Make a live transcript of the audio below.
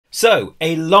So,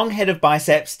 a long head of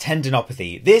biceps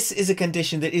tendinopathy. This is a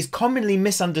condition that is commonly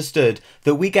misunderstood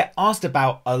that we get asked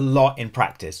about a lot in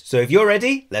practice. So if you're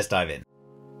ready, let's dive in.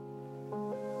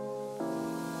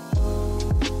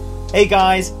 Hey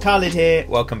guys, Khalid here.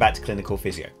 Welcome back to Clinical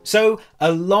Physio. So,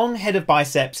 a long head of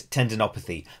biceps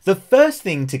tendinopathy. The first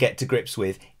thing to get to grips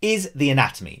with is the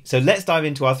anatomy. So let's dive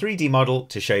into our 3D model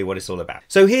to show you what it's all about.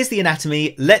 So here's the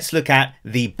anatomy. Let's look at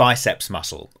the biceps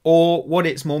muscle, or what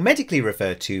it's more medically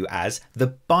referred to as the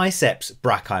biceps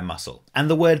brachii muscle. And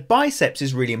the word biceps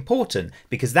is really important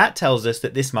because that tells us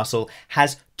that this muscle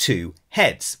has two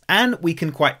heads. And we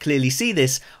can quite clearly see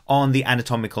this on the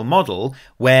anatomical model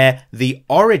where the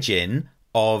origin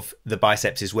of the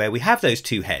biceps is where we have those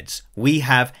two heads. We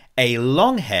have a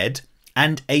long head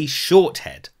and a short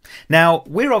head. Now,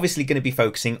 we're obviously going to be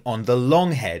focusing on the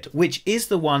long head, which is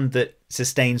the one that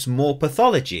sustains more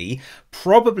pathology,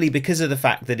 probably because of the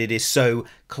fact that it is so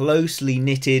closely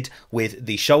knitted with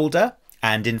the shoulder.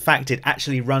 And in fact, it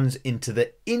actually runs into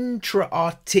the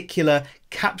intra-articular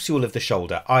capsule of the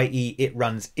shoulder, i.e. it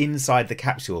runs inside the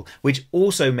capsule, which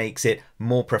also makes it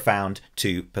more profound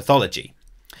to pathology.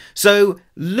 So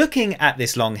looking at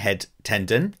this long head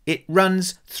tendon, it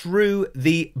runs through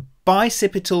the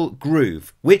bicipital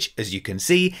groove, which, as you can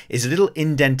see, is a little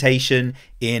indentation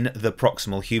in the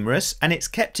proximal humerus, and it's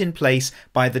kept in place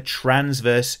by the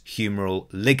transverse humeral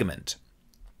ligament.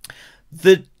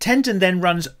 The tendon then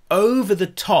runs over the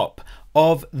top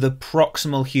of the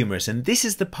proximal humerus, and this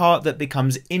is the part that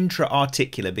becomes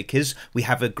intra-articular because we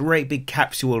have a great big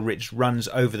capsule which runs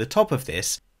over the top of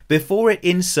this before it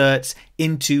inserts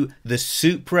into the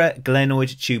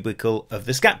supraglenoid tubercle of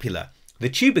the scapula, the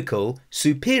tubercle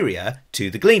superior to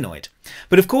the glenoid.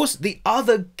 But of course, the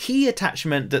other key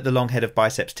attachment that the long head of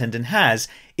biceps tendon has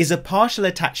is a partial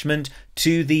attachment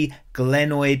to the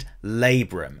glenoid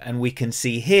labrum. And we can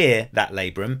see here that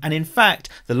labrum. And in fact,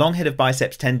 the long head of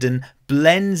biceps tendon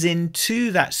blends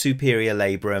into that superior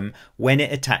labrum when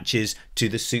it attaches to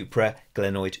the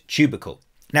supraglenoid tubercle.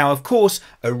 Now, of course,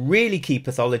 a really key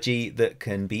pathology that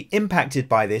can be impacted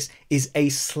by this is a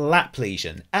slap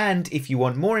lesion. And if you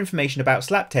want more information about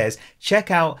slap tears,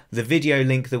 check out the video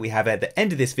link that we have at the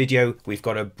end of this video. We've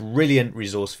got a brilliant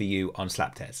resource for you on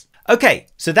slap tears. Okay,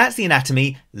 so that's the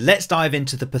anatomy. Let's dive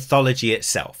into the pathology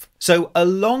itself. So a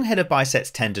long head of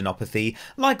biceps tendinopathy,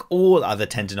 like all other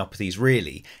tendinopathies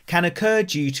really, can occur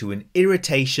due to an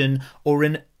irritation or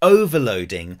an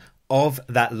overloading of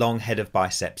that long head of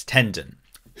biceps tendon.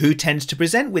 Who tends to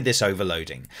present with this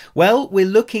overloading? Well, we're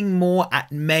looking more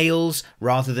at males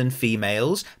rather than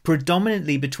females,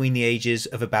 predominantly between the ages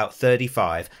of about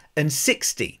 35 and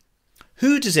 60.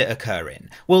 Who does it occur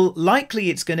in? Well, likely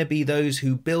it's going to be those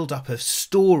who build up a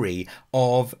story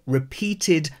of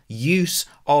repeated use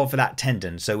of that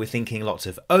tendon. So we're thinking lots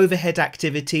of overhead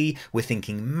activity, we're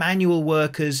thinking manual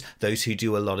workers, those who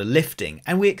do a lot of lifting,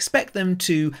 and we expect them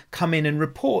to come in and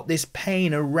report this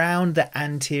pain around the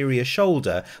anterior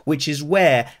shoulder, which is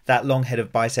where that long head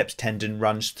of biceps tendon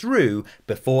runs through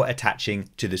before attaching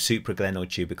to the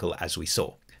supraglenoid tubercle, as we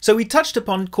saw. So we touched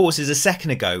upon causes a second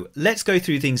ago. Let's go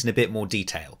through things in a bit more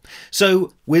detail.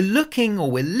 So we're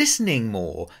listening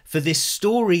more for this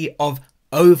story of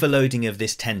overloading of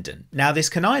this tendon. Now, this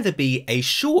can either be a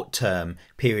short-term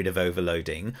period of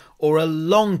overloading or a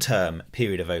long-term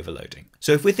period of overloading.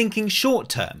 So if we're thinking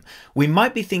short-term, we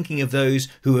might be thinking of those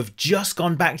who have just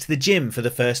gone back to the gym for the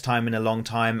first time in a long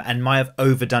time and might have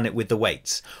overdone it with the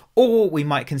weights. Or we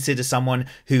might consider someone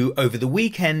who over the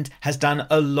weekend has done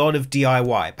a lot of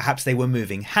DIY. Perhaps they were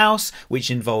moving house, which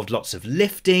involved lots of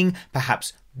lifting,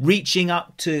 perhaps reaching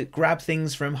up to grab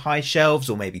things from high shelves,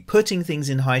 or maybe putting things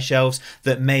in high shelves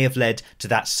that may have led to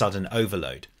that sudden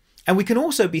overload. And we can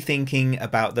also be thinking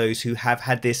about those who have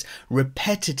had this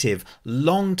repetitive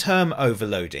long-term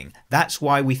overloading. That's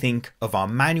why we think of our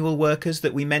manual workers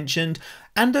that we mentioned,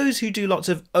 and those who do lots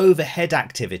of overhead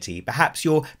activity. Perhaps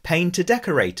your painter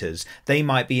decorators. They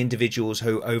might be individuals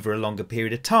who over a longer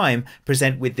period of time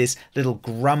present with this little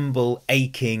grumble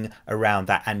aching around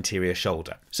that anterior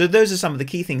shoulder. So those are some of the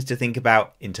key things to think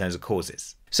about in terms of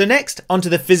causes. So next, onto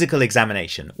the physical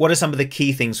examination. What are some of the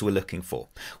key things we're looking for?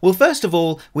 Well, first of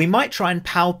all, we might try and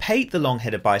palpate the long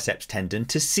head of biceps tendon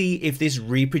to see if this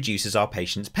reproduces our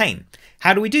patient's pain.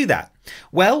 How do we do that?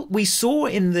 Well, we saw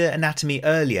in the anatomy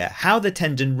earlier how the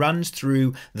tendon runs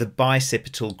through the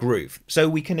bicipital groove. So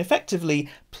we can effectively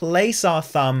place our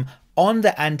thumb on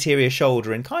the anterior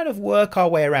shoulder and kind of work our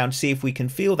way around to see if we can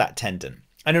feel that tendon.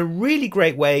 And a really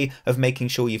great way of making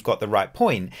sure you've got the right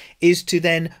point is to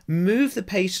then move the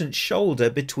patient's shoulder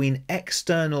between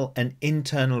external and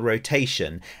internal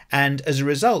rotation. And as a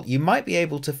result, you might be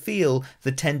able to feel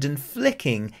the tendon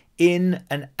flicking in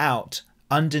and out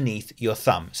underneath your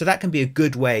thumb. So that can be a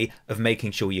good way of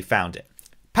making sure you found it.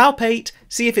 Palpate,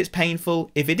 see if it's painful.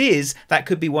 If it is, that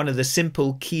could be one of the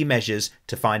simple key measures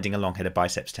to finding a long-headed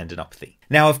biceps tendinopathy.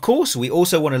 Now, of course, we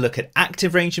also want to look at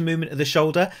active range of movement of the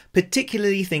shoulder,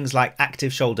 particularly things like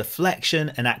active shoulder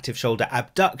flexion and active shoulder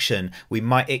abduction we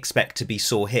might expect to be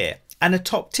sore here. And a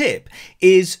top tip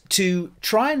is to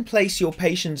try and place your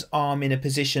patient's arm in a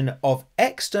position of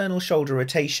external shoulder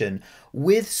rotation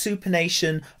with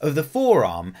supination of the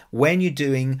forearm when you're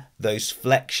doing those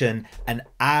flexion and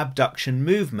abduction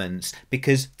movements,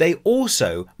 because they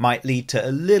also might lead to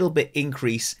a little bit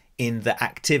increase in the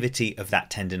activity of that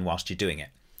tendon whilst you're doing it.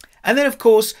 And then, of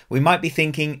course, we might be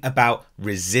thinking about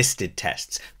resisted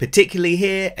tests. Particularly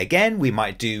here, again, we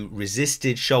might do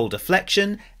resisted shoulder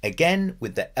flexion, again,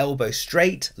 with the elbow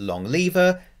straight, long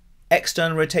lever,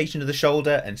 external rotation of the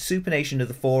shoulder and supination of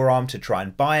the forearm to try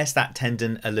and bias that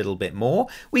tendon a little bit more.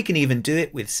 We can even do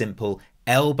it with simple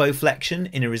elbow flexion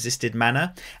in a resisted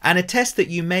manner. And a test that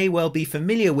you may well be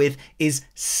familiar with is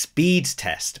speed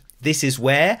test. This is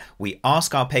where we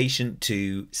ask our patient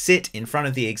to sit in front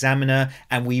of the examiner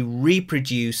and we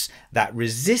reproduce that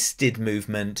resisted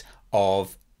movement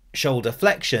of shoulder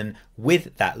flexion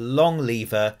with that long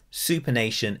lever,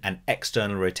 supination and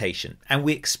external rotation. And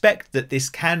we expect that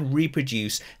this can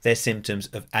reproduce their symptoms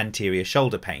of anterior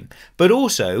shoulder pain. But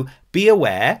also be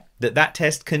aware that that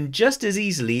test can just as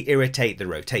easily irritate the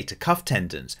rotator cuff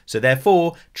tendons. So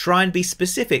therefore, try and be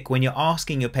specific when you're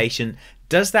asking your patient,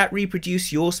 does that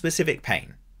reproduce your specific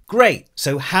pain? Great.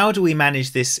 So how do we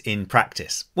manage this in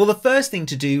practice? Well, the first thing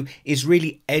to do is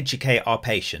really educate our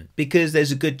patient, because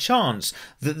there's a good chance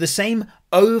that the same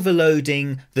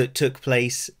overloading that took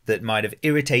place that might have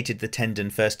irritated the tendon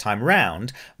first time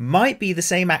round might be the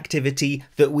same activity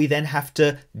that we then have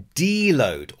to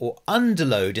deload or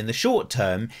underload in the short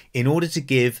term in order to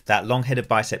give that long-headed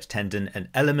biceps tendon an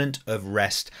element of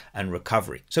rest and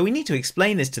recovery. So we need to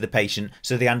explain this to the patient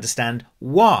so they understand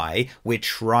why we're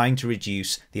trying to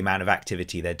reduce the amount of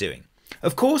activity they're doing.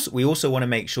 Of course, we also want to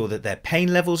make sure that their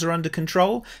pain levels are under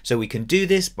control, so we can do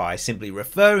this by simply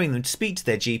referring them to speak to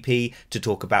their GP to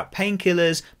talk about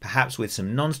painkillers, perhaps with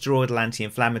some non-steroidal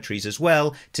anti-inflammatories as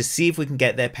well, to see if we can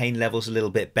get their pain levels a little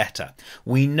bit better.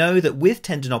 We know that with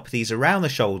tendinopathies around the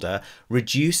shoulder,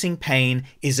 reducing pain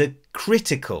is a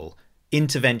critical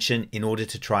intervention in order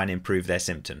to try and improve their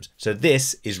symptoms. So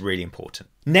this is really important.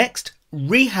 Next,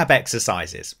 rehab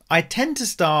exercises. I tend to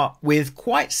start with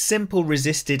quite simple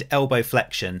resisted elbow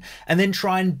flexion and then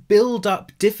try and build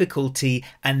up difficulty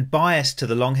and bias to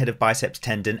the long-headed biceps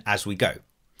tendon as we go.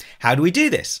 How do we do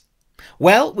this?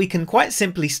 Well, we can quite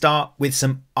simply start with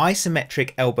some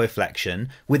isometric elbow flexion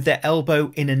with the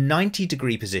elbow in a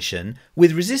 90-degree position,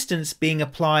 with resistance being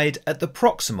applied at the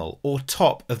proximal or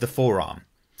top of the forearm.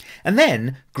 And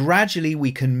then gradually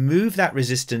we can move that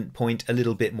resistant point a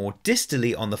little bit more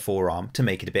distally on the forearm to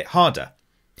make it a bit harder.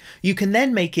 You can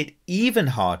then make it even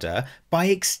harder by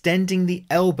extending the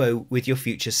elbow with your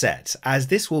future sets, as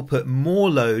this will put more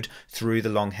load through the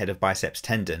long head of biceps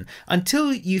tendon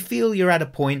until you feel you're at a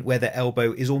point where the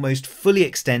elbow is almost fully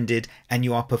extended and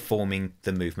you are performing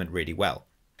the movement really well.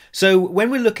 So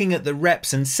when we're looking at the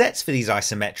reps and sets for these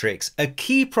isometrics, a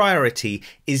key priority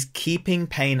is keeping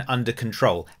pain under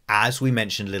control, as we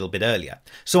mentioned a little bit earlier.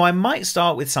 So I might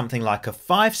start with something like a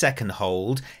 5-second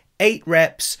hold, 8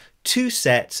 reps, 2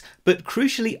 sets, but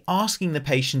crucially asking the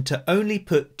patient to only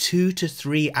put 2 to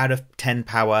 3 out of 10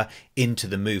 power into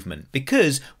the movement,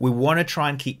 because we want to try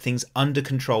and keep things under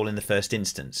control in the first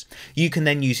instance. You can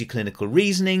then use your clinical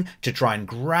reasoning to try and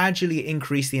gradually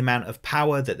increase the amount of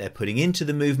power that they're putting into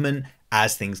the movement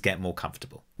as things get more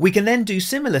comfortable. We can then do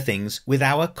similar things with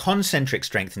our concentric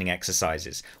strengthening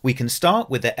exercises. We can start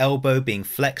with the elbow being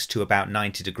flexed to about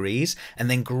 90 degrees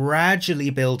and then gradually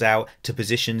build out to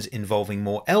positions involving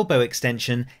more elbow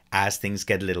extension as things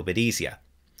get a little bit easier.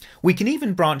 We can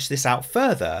even branch this out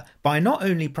further by not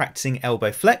only practicing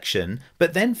elbow flexion,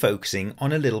 but then focusing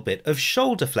on a little bit of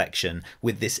shoulder flexion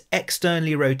with this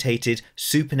externally rotated,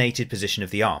 supinated position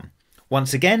of the arm.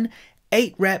 Once again,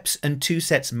 8 reps and 2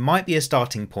 sets might be a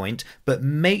starting point, but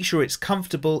make sure it's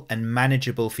comfortable and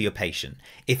manageable for your patient.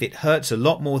 If it hurts a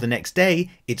lot more the next day,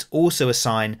 it's also a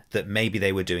sign that maybe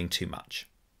they were doing too much.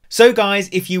 So guys,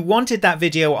 if you wanted that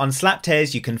video on slap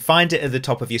tears, you can find it at the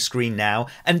top of your screen now.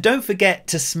 And don't forget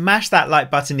to smash that like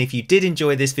button if you did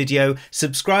enjoy this video,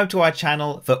 subscribe to our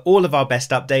channel for all of our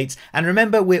best updates. And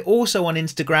remember, we're also on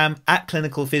Instagram at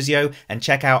Clinical Physio, and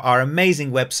check out our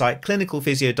amazing website,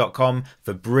 clinicalphysio.com,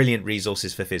 for brilliant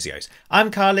resources for physios.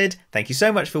 I'm Khalid. Thank you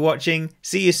so much for watching.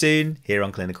 See you soon here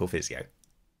on Clinical Physio.